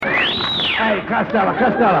Hey, Costello.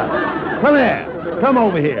 Come here. Come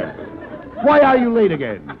over here. Why are you late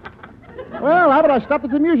again? Well, Abbott, I stopped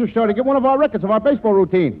at the music store to get one of our records of our baseball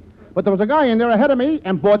routine. But there was a guy in there ahead of me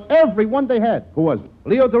and bought every one they had. Who was it?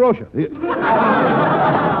 Leo DeRocha.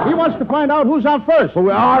 He wants to find out who's on first. All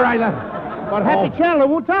right. But Happy Chandler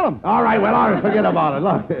won't tell him. All right, forget about it.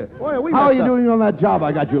 Look. Boy, how are you doing on that job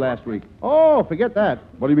I got you last week? Oh, forget that.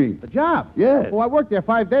 What do you mean? The job? Yes. Oh, I worked there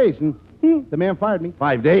 5 days, and the man fired me.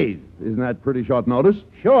 5 days? Isn't that pretty short notice?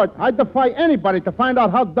 Short? I defy anybody to find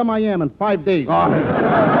out how dumb I am in 5 days. Oh.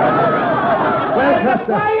 Well,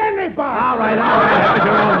 defy anybody. All right. Have it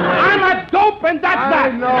your own way. I'm a dope, and that's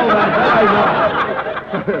that. I know.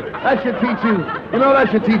 That should teach you. That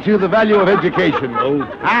should teach you the value of education, Lou.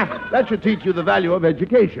 Huh? That should teach you the value of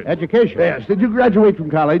education. Education? Yes. Did you graduate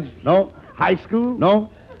from college? No. High school? No.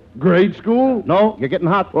 Grade school? No. You're getting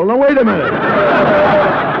hot. Well, now, wait a minute.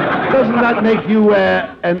 Doesn't that make you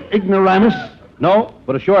an ignoramus? No,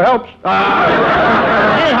 but it sure helps.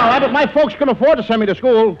 Anyhow, Abbott, my folks couldn't afford to send me to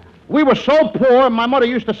school. We were so poor, my mother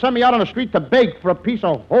used to send me out on the street to beg for a piece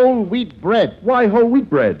of whole wheat bread. Why whole wheat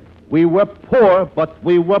bread? We were poor, but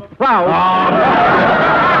we were proud.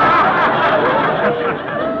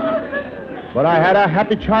 But I had a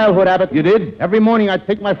happy childhood, Abbott. You did? Every morning I'd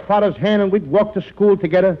take my father's hand and we'd walk to school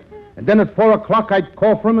together. And then at 4 o'clock I'd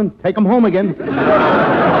call for him and take him home again.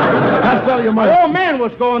 Costello, your mother... My old man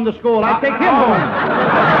was going to school. I'd take him home.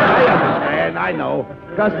 I understand. I know.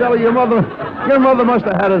 Costello, your mother must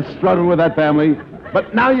have had a struggle with that family.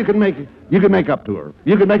 But now you can make up to her.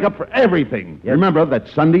 You can make up for everything. Yes. Remember that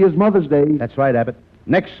Sunday is Mother's Day. That's right, Abbott.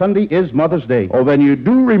 Next Sunday is Mother's Day. Oh, then you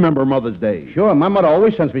do remember Mother's Day. Sure, my mother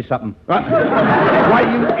always sends me something. Why,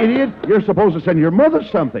 you idiot? You're supposed to send your mother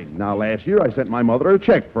something. Now, last year I sent my mother a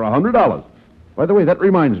check for $100. By the way, that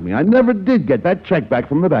reminds me, I never did get that check back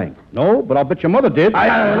from the bank. No, but I'll bet your mother did. Please,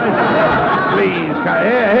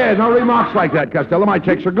 here, no remarks like that, Costello. My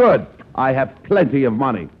checks are good. I have plenty of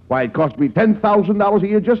money. Why, it cost me $10,000 a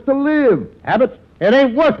year just to live. Abbott, it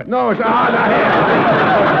ain't worth it. No, it's... Never mind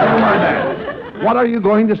that. What are you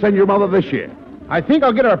going to send your mother this year? I think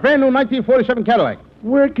I'll get her a brand new 1947 Cadillac.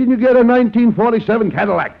 Where can you get a 1947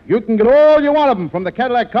 Cadillac? You can get all you want of them from the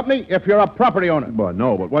Cadillac Company if you're a property owner. Well,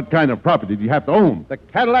 no, but what kind of property do you have to own? The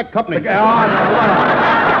Cadillac Company. You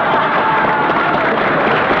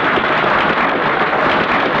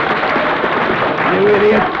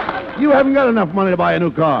idiot. You haven't got enough money to buy a new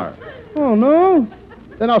car. Oh, no?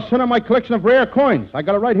 Then I'll send her my collection of rare coins. I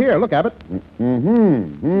got it right here. Look, Abbott.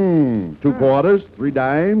 2 quarters, 3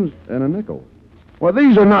 dimes, and a nickel. Well,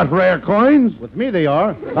 these are not rare coins. With me, they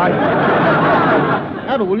are.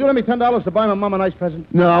 Abbott, will you lend me $10 to buy my mom a nice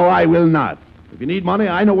present? No, I will not. If you need money,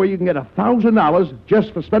 I know where you can get $1,000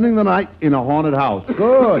 just for spending the night in a haunted house.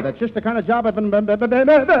 Good. That's just the kind of job I've been... What's the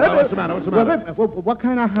matter? What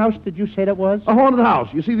kind of house did you say that was? A haunted house.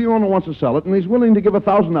 You see, the owner wants to sell it, and he's willing to give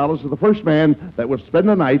 $1,000 to the first man that would spend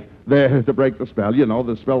the night there to break the spell. You know,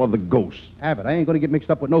 the spell of the ghosts. Abbott, I ain't going to get mixed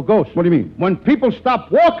up with no ghosts. What do you mean? When people stop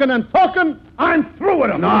walking and talking, I'm through with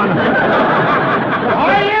them. No.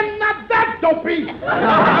 I am not that dopey.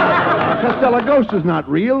 Costello, a ghost is not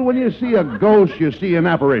real. When you see a ghost, you see an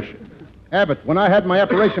apparition. Abbott, when I had my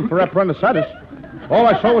operation for appendicitis, all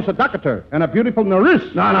I saw was a doctor and a beautiful nurse.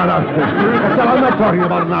 No. Costello, I'm not talking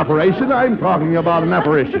about an operation. I'm talking about an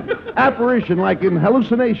apparition. Apparition like in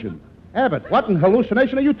hallucination. Abbott, what in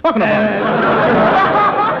hallucination are you talking about?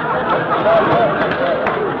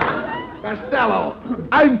 Costello,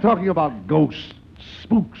 I'm talking about ghosts,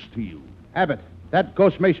 spooks to you. Abbott, that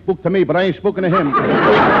ghost may spook to me, but I ain't spooking to him.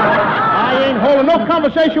 I ain't holding no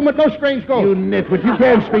conversation with no strange ghost. You nitwit, you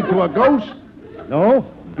can't speak to a ghost. No,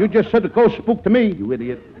 you just said the ghost spooked to me. You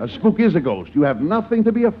idiot. A spook is a ghost. You have nothing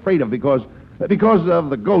to be afraid of because of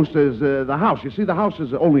the ghost is the house. You see, the house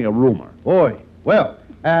is only a rumor. Boy, well,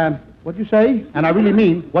 what'd you say? And I really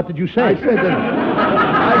mean, what did you say?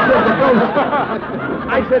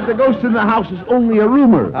 I said the ghost in the house is only a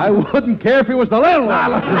rumor. I wouldn't care if he was the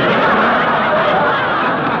landlord.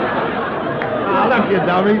 Look, you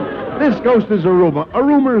dummy. This ghost is a rumor. A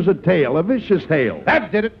rumor is a tale, a vicious tale.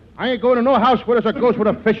 That did it. I ain't going to no house where there's a ghost with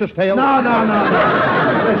a vicious tail. No.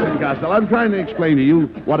 Listen, Costello, I'm trying to explain to you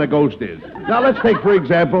what a ghost is. Now, let's take, for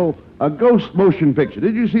example, a ghost motion picture.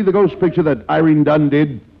 Did you see the ghost picture that Irene Dunn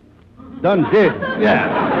did? Dunn did? Yeah.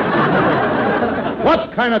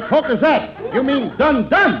 What kind of talk is that? You mean Dunn?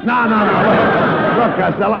 No. Look,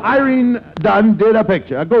 Costello, Irene Dunn did a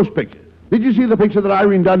picture, a ghost picture. Did you see the picture that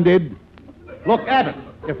Irene Dunn did? Look, Abbott,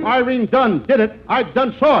 if Irene Dunn did it, I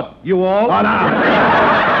done saw it. You all? Oh, no.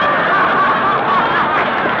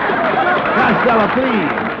 Costello,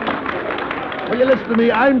 please. Well, you listen to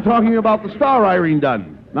me. I'm talking about the star Irene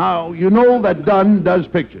Dunn. Now, you know that Dunn does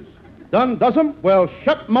pictures. Dunn does 'em? Well,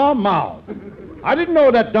 shut my mouth. I didn't know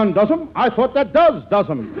that Dunn does 'em. I thought that does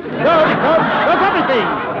 'em. Does everything.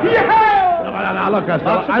 Yeah! Now, look,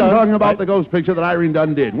 Costello, I'm talking about the ghost picture that Irene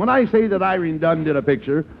Dunn did. When I say that Irene Dunn did a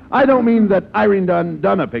picture, I don't mean that Irene Dunn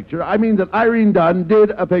done a picture. I mean that Irene Dunn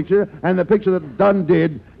did a picture, and the picture that Dunn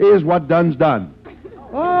did is what Dunn's done.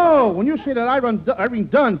 Oh, when you say that Irene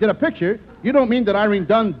Dunn did a picture, you don't mean that Irene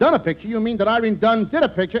Dunn done a picture. You mean that Irene Dunn did a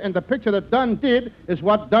picture, and the picture that Dunn did is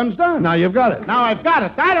what Dunn's done. Now you've got it. Now I've got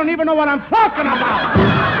it. I don't even know what I'm talking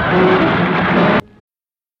about.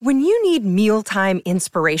 When you need mealtime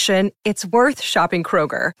inspiration, it's worth shopping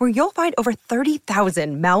Kroger, where you'll find over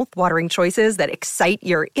 30,000 mouth-watering choices that excite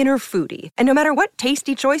your inner foodie. And no matter what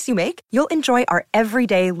tasty choice you make, you'll enjoy our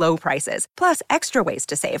everyday low prices, plus extra ways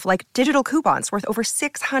to save, like digital coupons worth over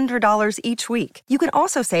 $600 each week. You can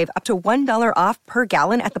also save up to $1 off per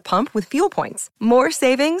gallon at the pump with fuel points. More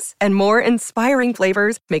savings and more inspiring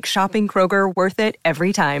flavors make shopping Kroger worth it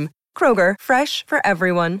every time. Kroger, fresh for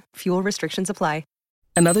everyone. Fuel restrictions apply.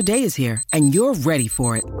 Another day is here, and you're ready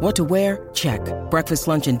for it. What to wear? Check. Breakfast,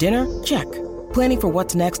 lunch, and dinner? Check. Planning for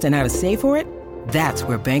what's next and how to save for it? That's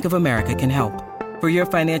where Bank of America can help. For your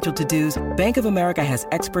financial to-dos, Bank of America has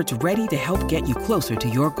experts ready to help get you closer to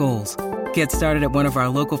your goals. Get started at one of our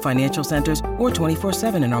local financial centers or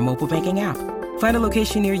 24/7 in our mobile banking app. Find a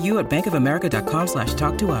location near you at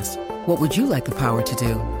bankofamerica.com/talktous. What would you like the power to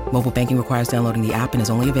do? Mobile banking requires downloading the app and is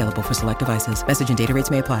only available for select devices. Message and data rates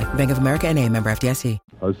may apply. Bank of America N.A., member FDIC.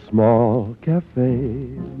 A small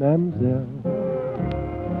cafe, mademoiselle.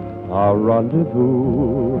 Our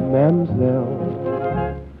rendezvous,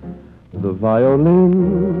 mademoiselle. The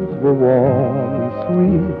violins were warm and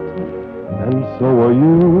sweet, and so were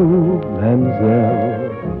you, mademoiselle.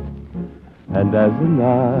 And as the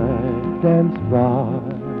night danced by,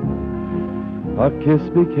 a kiss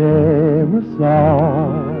became a sigh.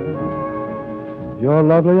 Your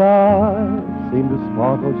lovely eyes seemed to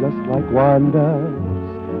sparkle just like wine does.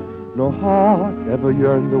 No heart ever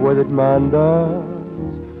yearned the way that mine does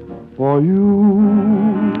for you.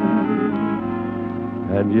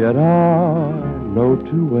 And yet I know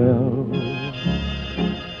too well,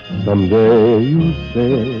 someday you'll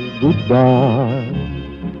say goodbye.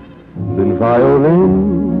 Then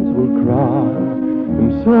violins will cry,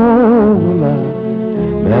 and so will I,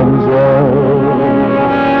 mademoiselle.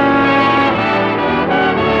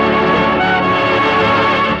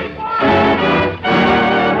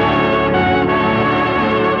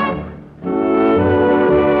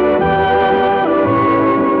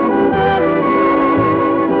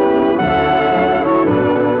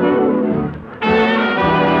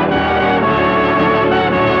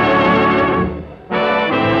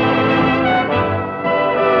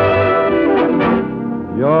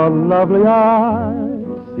 Your lovely eyes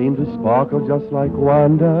seem to sparkle just like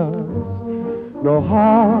wine does. No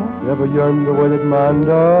heart ever yearned the way that mine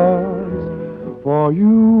does for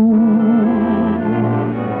you.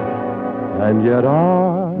 And yet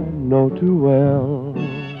I know too well,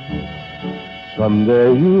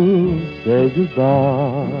 someday you'll say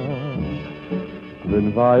goodbye.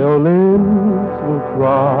 Then violins will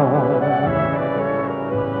cry,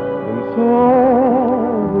 and so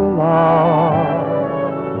will I,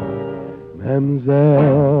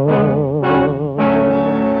 mademoiselle.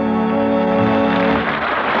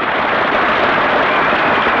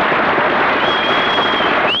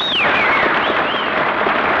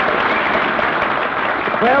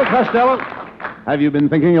 Well, Costello, have you been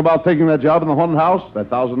thinking about taking that job in the haunted house? That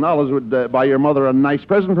 $1,000 would buy your mother a nice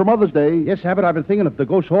present for Mother's Day. Yes, Abbott, I've been thinking of the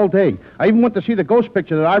ghost all day. I even went to see the ghost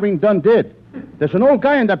picture that Irene Dunn did. There's an old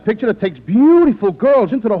guy in that picture that takes beautiful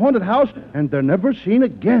girls into the haunted house, and they're never seen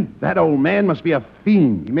again. That old man must be a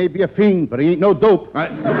fiend. He may be a fiend, but he ain't no dope.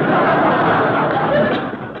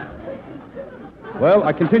 Well,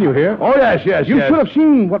 I continue here. Oh, yes. You should have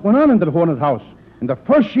seen what went on in the haunted house. In the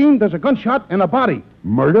first scene, there's a gunshot and a body.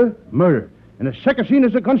 Murder? Murder. In the second scene,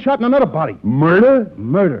 there's a gunshot and another body. Murder?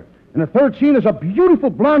 Murder. In the third scene, there's a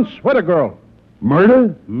beautiful blonde sweater girl.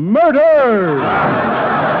 Murder? Murder!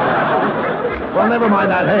 Well, never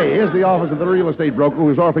mind that. Hey, here's the office of the real estate broker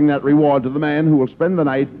who's offering that reward to the man who will spend the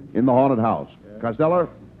night in the haunted house. Yeah. Costello,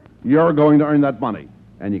 you're going to earn that money,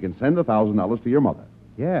 and you can send the $1,000 to your mother.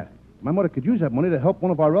 Yeah. My mother could use that money to help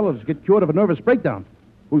one of our relatives get cured of a nervous breakdown.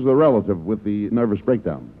 Who's the relative with the nervous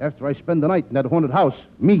breakdown? After I spend the night in that haunted house,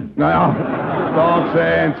 me. Now, talk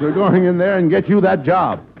sense. We're going in there and get you that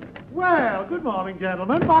job. Well, good morning,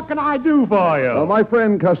 gentlemen. What can I do for you? Well, my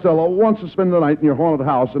friend Costello wants to spend the night in your haunted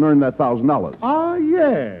house and earn that $1,000. Ah,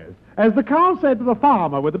 yes. As the cow said to the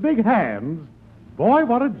farmer with the big hands, Boy,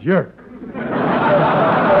 what a jerk.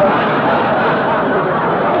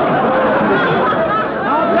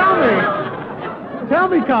 Now, tell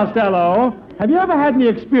me, Costello, have you ever had any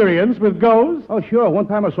experience with ghosts? Oh, sure. One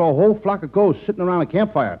time I saw a whole flock of ghosts sitting around a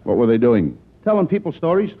campfire, What were they doing? telling people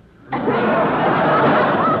stories. Oh,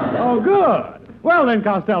 good. Well, then,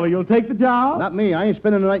 Costello, you'll take the job? Not me. I ain't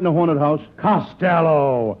spending the night in a haunted house.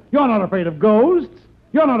 Costello, you're not afraid of ghosts.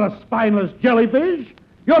 You're not a spineless jellyfish.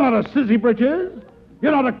 You're not a sissy britches.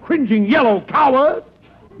 You're not a cringing yellow coward.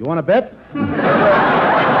 You want to bet? Mr.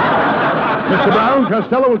 Brown,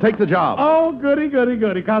 Costello will take the job. Oh, goody, goody,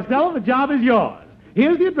 goody. Costello, the job is yours.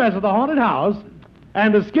 Here's the address of the haunted house,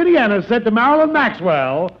 and as Skinny Ennis said to Marilyn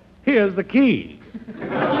Maxwell, here's the key.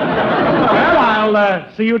 Well,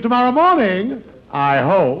 I'll see you tomorrow morning, I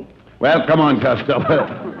hope. Well, come on,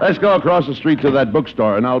 Costello. Let's go across the street to that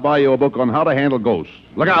bookstore, and I'll buy you a book on how to handle ghosts.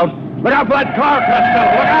 Look out. Look out for that car,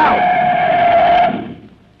 Costello. Look out.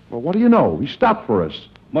 Well, what do you know? He stopped for us.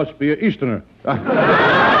 Must be an Easterner.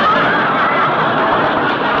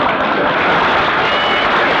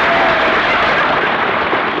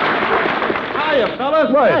 Hiya,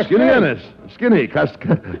 fellas. Why, Skinny Ennis. Skinny,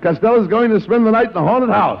 Costello's going to spend the night in the haunted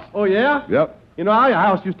house. Oh, yeah? Yep. You know, our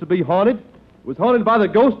house used to be haunted. It was haunted by the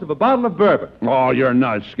ghost of a bottle of bourbon. Oh, you're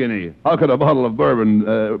nuts, Skinny. How could a bottle of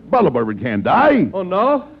bourbon can't die? Oh,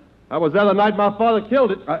 no? I was there the night my father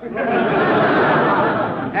killed it.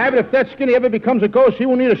 Abbott, if that Skinny ever becomes a ghost, he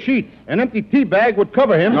will need a sheet. An empty tea bag would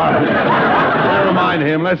cover him. Never mind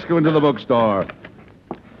him. Let's go into the bookstore.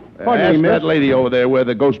 Pardon Ask me, miss. that lady over there where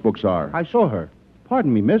the ghost books are. I saw her.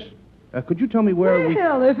 Pardon me, miss. Could you tell me where we...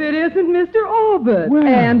 Well, if it isn't Mr. Abbott Well.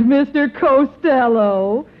 and Mr.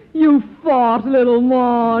 Costello. You fought, little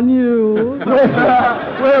mon, you.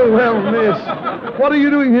 Well, miss. What are you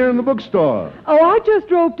doing here in the bookstore? Oh, I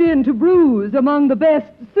just roped in to bruise among the best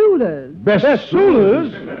Sulas.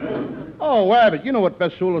 Bestsulas? Oh, Abbott, you know what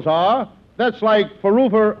bestsulas are. That's like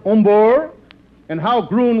Forever Ombor and How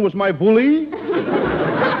Groon Was My Bully.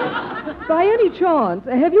 By any chance,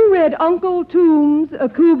 have you read Uncle Tomb's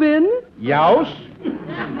Kubin? Youse.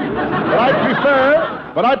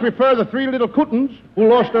 But I prefer the three little cootins who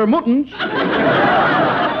lost their muttons. Well,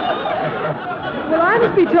 I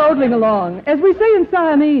must be toddling along. As we say in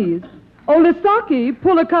Siamese, Olisaki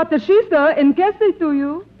pulakata shisa in kese to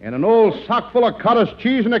you. And an old sock full of cottage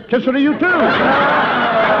cheese and a kisser to you, too. Come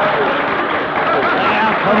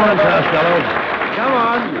on, Costello. Come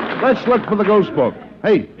on. Let's look for the ghost book.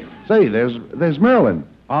 Hey, say, there's Marilyn.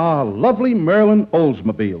 Ah, lovely Marilyn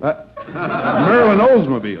Oldsmobile. Marilyn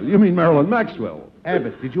Oldsmobile. You mean Marilyn Maxwell.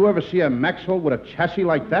 Abbott, did you ever see a Maxwell with a chassis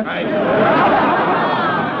like that?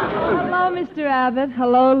 Hello, Mr. Abbott.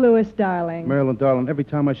 Hello, Louis, darling. Marilyn, darling, every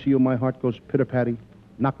time I see you, my heart goes pitter-patty.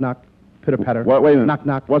 Knock, knock. Pitter-patter. Wait a minute. Knock,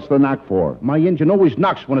 knock. What's the knock for? My engine always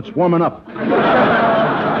knocks when it's warming up.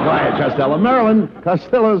 Quiet, Costello. Marilyn,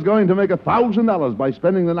 Costello's going to make $1,000 by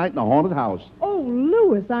spending the night in a haunted house. Oh,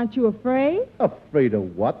 Louis, aren't you afraid? Afraid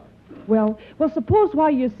of what? Well, suppose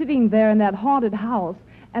while you're sitting there in that haunted house,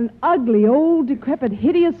 an ugly, old, decrepit,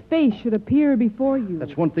 hideous face should appear before you.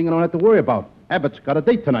 That's one thing I don't have to worry about. Abbott's got a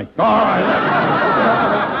date tonight. All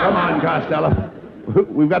right. Come on, Costello.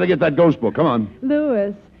 We've got to get that ghost book. Come on.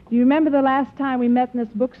 Louis, do you remember the last time we met in this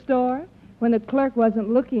bookstore? When the clerk wasn't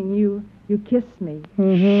looking, you kissed me.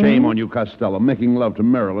 Shame on you, Costello, making love to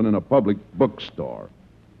Marilyn in a public bookstore.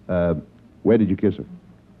 Where did you kiss her?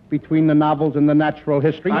 Between the novels and the natural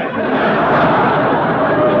history.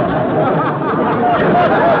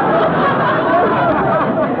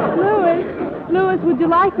 Louis, would you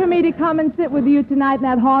like for me to come and sit with you tonight in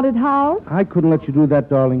that haunted house? I couldn't let you do that,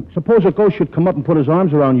 darling. Suppose a ghost should come up and put his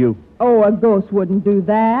arms around you. Oh, a ghost wouldn't do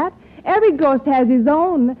that. Every ghost has his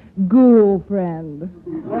own ghoul friend.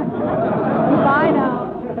 Bye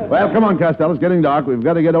now. Well, come on, Costello. It's getting dark. We've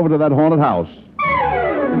got to get over to that haunted house.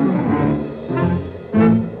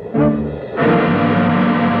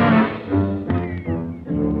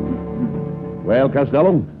 Well,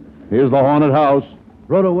 Costello, here's the haunted house.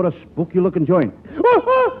 Rhoda, what a spooky-looking joint.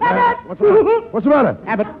 What's the matter? What's the matter?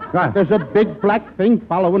 Abbott, there's a big black thing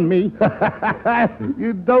following me.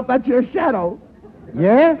 You dope, that's your shadow.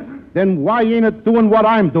 Yeah? Then why ain't it doing what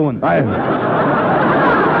I'm doing? Never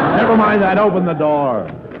mind that. Open the door.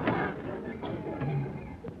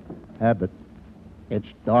 Abbott, it's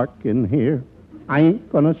dark in here. I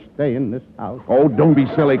ain't gonna stay in this house. Oh, don't be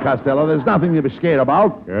silly, Costello. There's nothing to be scared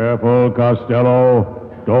about. Careful, Costello.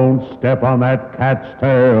 Don't step on that cat's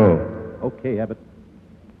tail. Okay, Abbott.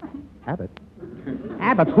 Abbott?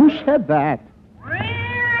 Abbott, who said that?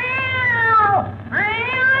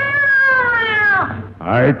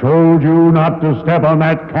 I told you not to step on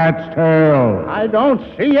that cat's tail. I don't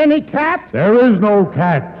see any cat. There is no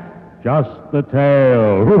cat, just the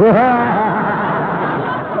tail.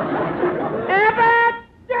 Abbott,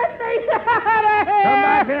 get me out of here! Come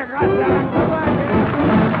back here, Costello. Come back here.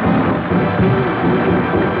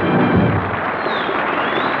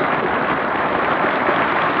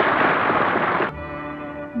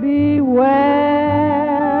 Beware,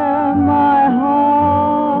 my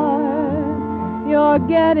heart, you're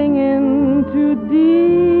getting in too deep.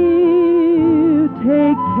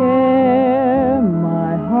 Take care,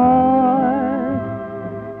 my heart,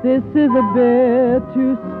 this is a bit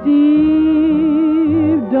too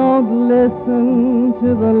steep. Don't listen to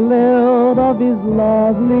the lilt of his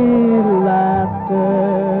lovely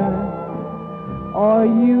laughter, or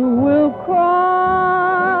you will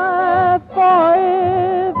cry for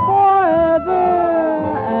it forever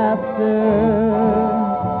after.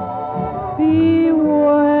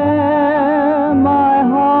 Beware, my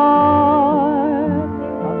heart,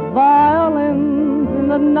 of violence in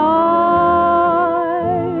the night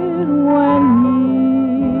when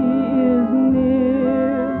he is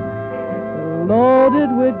near,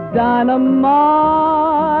 loaded with dynamite,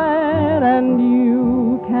 and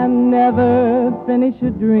you can never finish a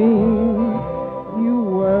dream. You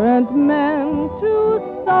weren't meant to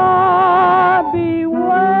start. Beware,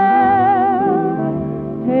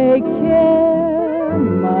 take care,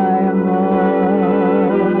 my heart.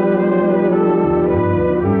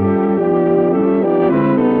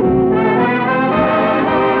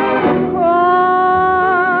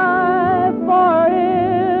 Cry for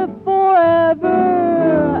it forever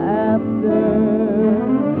after.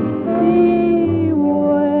 Beware,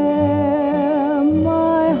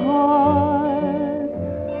 my heart,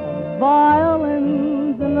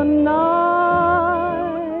 violence in the night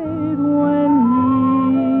when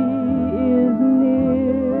he is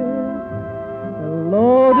near,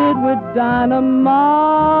 loaded with dynamite,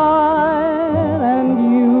 and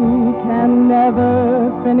you can never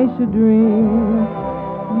finish a dream.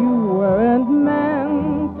 You weren't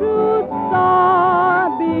meant to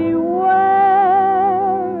start. Beware,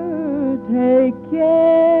 take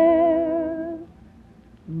care,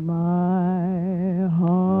 my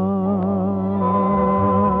heart.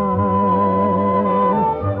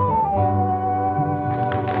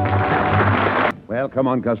 Well, come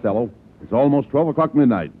on, Costello. It's almost 12 o'clock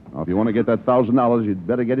midnight. Now, if you want to get that $1,000, you'd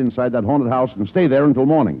better get inside that haunted house and stay there until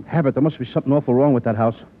morning. Abbott, there must be something awful wrong with that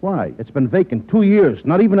house. Why? It's been vacant 2 years.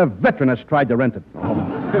 Not even a veteran has tried to rent it.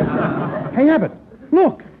 Hey, Abbott,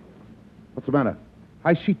 look. What's the matter?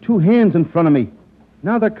 I see two hands in front of me.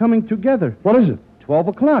 Now they're coming together. What is it? 12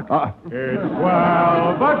 o'clock. It's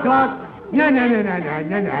 12 o'clock. Na na na na na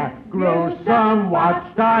na na. Grow some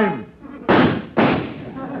watch time.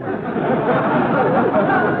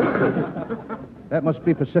 That must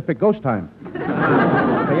be Pacific Ghost Time.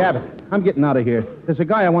 Hey, Abbott, I'm getting out of here. There's a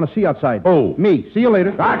guy I want to see outside. Oh. Me. See you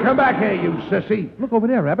later. Come back here, you sissy. Look over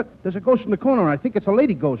there, Abbott. There's a ghost in the corner. I think it's a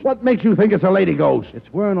lady ghost. What makes you think it's a lady ghost?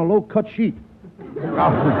 It's wearing a low-cut sheet.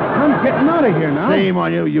 I'm getting out of here now. Shame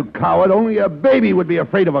on you, you coward. Only a baby would be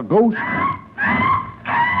afraid of a ghost.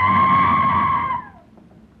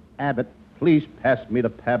 Abbott, please pass me the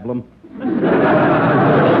pablum.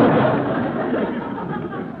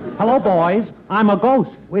 Hello, boys. I'm a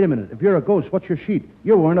ghost. Wait a minute. If you're a ghost, what's your sheet?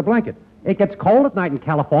 You're wearing a blanket. It gets cold at night in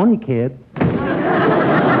California, kid.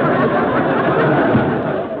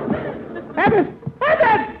 Abbott!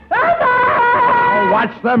 Abbott! Abbott! Oh,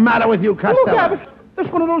 what's the matter with you, Costello? Look, Abbott.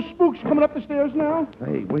 There's one of those spooks coming up the stairs now.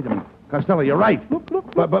 Hey, wait a minute. Costello, you're right. Look.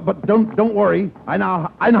 But don't worry. I know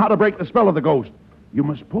how to break the spell of the ghost. You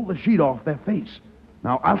must pull the sheet off their face.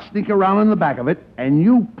 Now, I'll sneak around in the back of it, and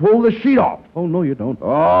you pull the sheet off. Oh, no, you don't. Oh,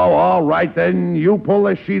 all right, then. You pull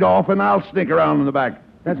the sheet off, and I'll sneak around in the back.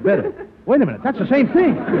 That's better. Wait a minute. That's the same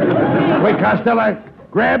thing. Wait, Costello.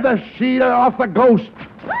 Grab the sheet off the ghost.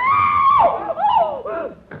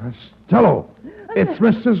 Costello, it's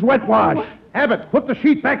Mrs. Wetwash. Abbott, put the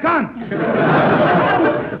sheet back on.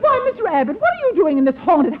 Why, Mr. Abbott, what are you doing in this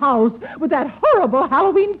haunted house with that horrible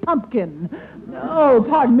Halloween pumpkin? Oh,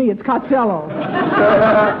 pardon me, it's Costello.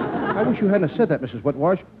 I wish you hadn't said that, Mrs.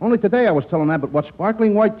 Wetwash. Only today I was telling Abbott what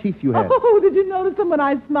sparkling white teeth you had. Oh, did you notice them when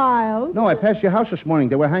I smiled? No, I passed your house this morning.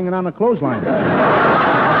 They were hanging on a clothesline.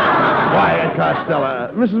 Quiet,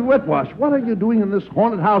 Costello. Mrs. Wetwash, what are you doing in this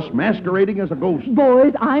haunted house masquerading as a ghost?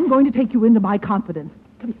 Boys, I'm going to take you into my confidence.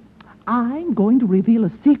 Come here. I'm going to reveal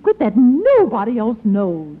a secret that nobody else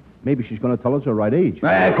knows. Maybe she's going to tell us her right age.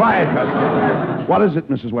 Quiet, Costello. What is it,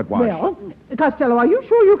 Mrs. Wetwash? Well, Costello, are you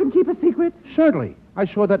sure you can keep a secret? Certainly. I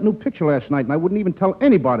saw that new picture last night, and I wouldn't even tell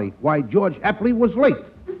anybody why George Apley was late.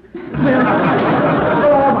 Well,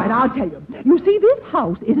 all right, I'll tell you. You see, this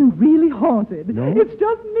house isn't really haunted. No? It's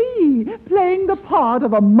just me playing the part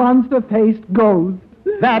of a monster-faced ghost.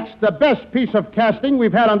 That's the best piece of casting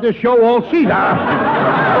we've had on this show all season. You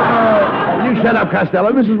shut up,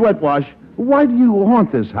 Costello. Mrs. Wetwash, why do you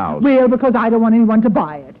haunt this house? Well, because I don't want anyone to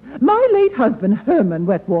buy it. My late husband, Herman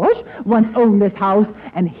Wetwash, once owned this house,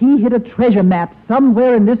 and he hid a treasure map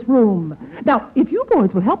somewhere in this room. Now, if you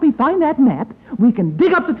boys will help me find that map, we can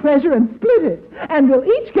dig up the treasure and split it, and we'll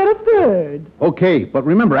each get a third. Okay, but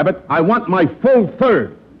remember, Abbott, I want my full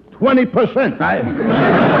third. 20%.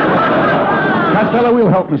 Costello, we'll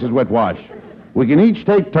help Mrs. Wetwash. We can each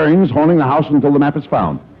take turns haunting the house until the map is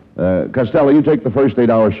found. Costello, you take the first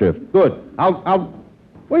 8-hour shift. Good. I'll...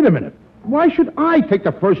 Wait a minute. Why should I take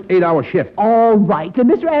the first 8-hour shift? All right. And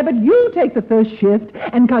Mr. Abbott, you take the first shift,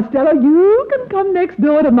 and Costello, you can come next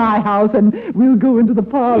door to my house, and we'll go into the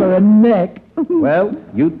parlor and neck. Well,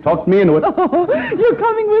 you talked me into it. Oh, you're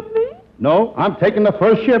coming with me? No, I'm taking the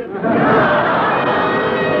first shift.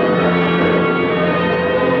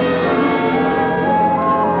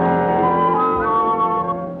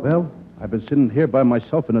 Well, I've been sitting here by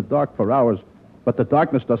myself in the dark for hours, but the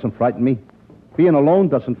darkness doesn't frighten me. Being alone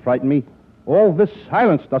doesn't frighten me. All this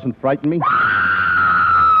silence doesn't frighten me.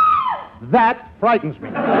 That frightens me.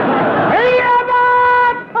 Hey,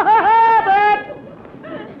 Abbott! Abbott!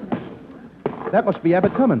 That must be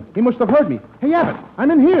Abbott coming. He must have heard me. Hey, Abbott, I'm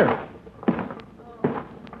in here.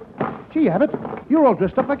 Gee, Abbott, you're all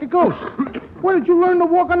dressed up like a ghost. Where did you learn to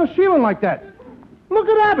walk on the ceiling like that? Look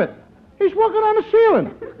at Abbott. He's walking on the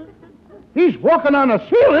ceiling. He's walking on the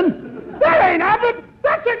ceiling? That ain't Abbott.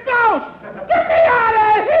 That's a ghost. Get me out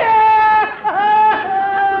of here!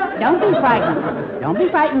 Don't be frightened. Don't be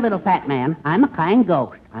frightened, little fat man. I'm a kind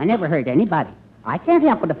ghost. I never hurt anybody. I can't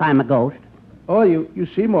help it if I'm a ghost. Oh, you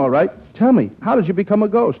seem all right. Tell me, how did you become a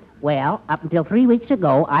ghost? Well, up until 3 weeks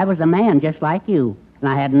ago, I was a man just like you, and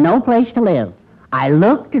I had no place to live. I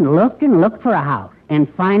looked and looked and looked for a house, and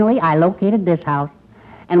finally I located this house.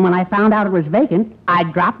 And when I found out it was vacant, I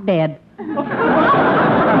dropped dead. That's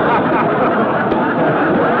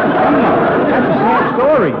a sad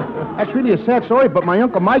story. That's really a sad story, but my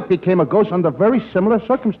Uncle Mike became a ghost under very similar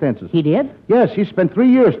circumstances. He did? Yes, he spent 3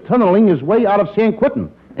 years tunneling his way out of San Quentin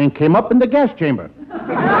and came up in the gas chamber.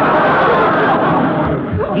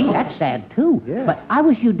 Gee, that's sad, too. Yeah. But I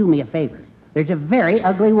wish you'd do me a favor. There's a very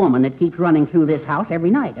ugly woman that keeps running through this house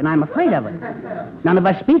every night, and I'm afraid of her. None of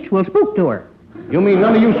us speaks will spook to her. You mean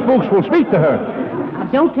none of you spooks will speak to her? Now,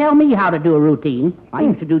 don't tell me how to do a routine. I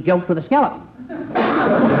used to do jokes with a skeleton. You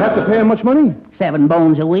have to pay him much money? 7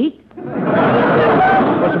 bones a week.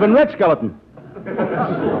 Must have been Red Skeleton.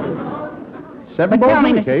 7 But tell bones me,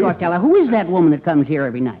 a week, eh? Mr. Costello, who is that woman that comes here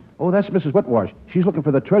every night? Oh, that's Mrs. Wetwash. She's looking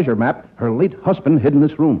for the treasure map her late husband hid in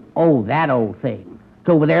this room. Oh, that old thing. It's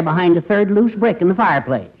over there behind the third loose brick in the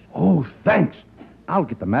fireplace. Oh, thanks. I'll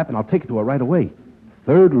get the map and I'll take it to her right away.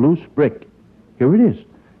 Third loose brick. Here it is.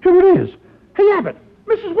 Here it is. Hey, Abbott,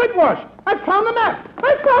 Mrs. Wetwash, I found the map.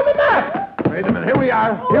 I found the map. Wait a minute. Here we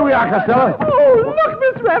are. Here we are, Costello. Oh, look,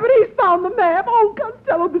 Mr. Abbott, he's found the map. Oh,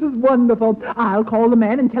 Costello, this is wonderful. I'll call the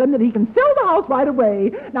man and tell him that he can sell the house right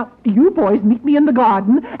away. Now, you boys meet me in the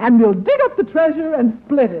garden, and we'll dig up the treasure and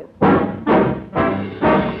split it.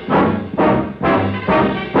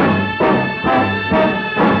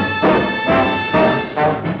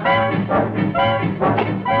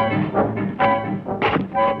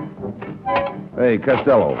 Hey,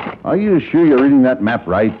 Costello, are you sure you're reading that map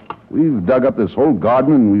right? We've dug up this whole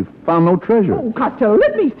garden and we've found no treasure. Oh, Costello,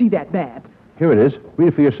 let me see that map. Here it is. Read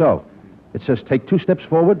it for yourself. It says take 2 steps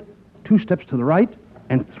forward, 2 steps to the right,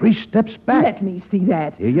 and 3 steps back. Let me see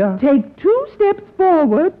that. Here you are. Take 2 steps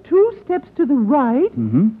forward, 2 steps to the right,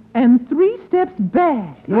 and 3 steps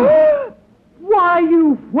back. Why,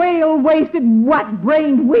 you whale-waisted,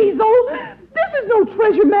 whack-brained weasel! This is no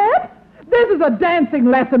treasure map. This is a dancing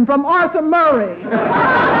lesson from Arthur Murray.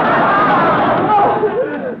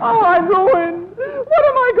 Oh, I'm ruined. What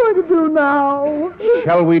am I going to do now?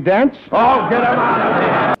 Shall we dance? Oh, get him out of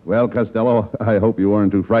here! Well, Costello, I hope you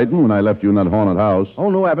weren't too frightened when I left you in that haunted house. Oh,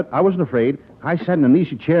 no, Abbott. I wasn't afraid. I sat in an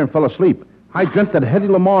easy chair and fell asleep. I dreamt that Hedy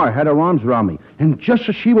Lamarr had her arms around me, and just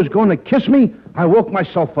as she was going to kiss me, I woke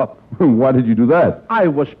myself up. Why did you do that? I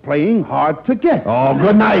was playing hard to get. Oh,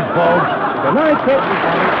 good night, folks. Good night, folks.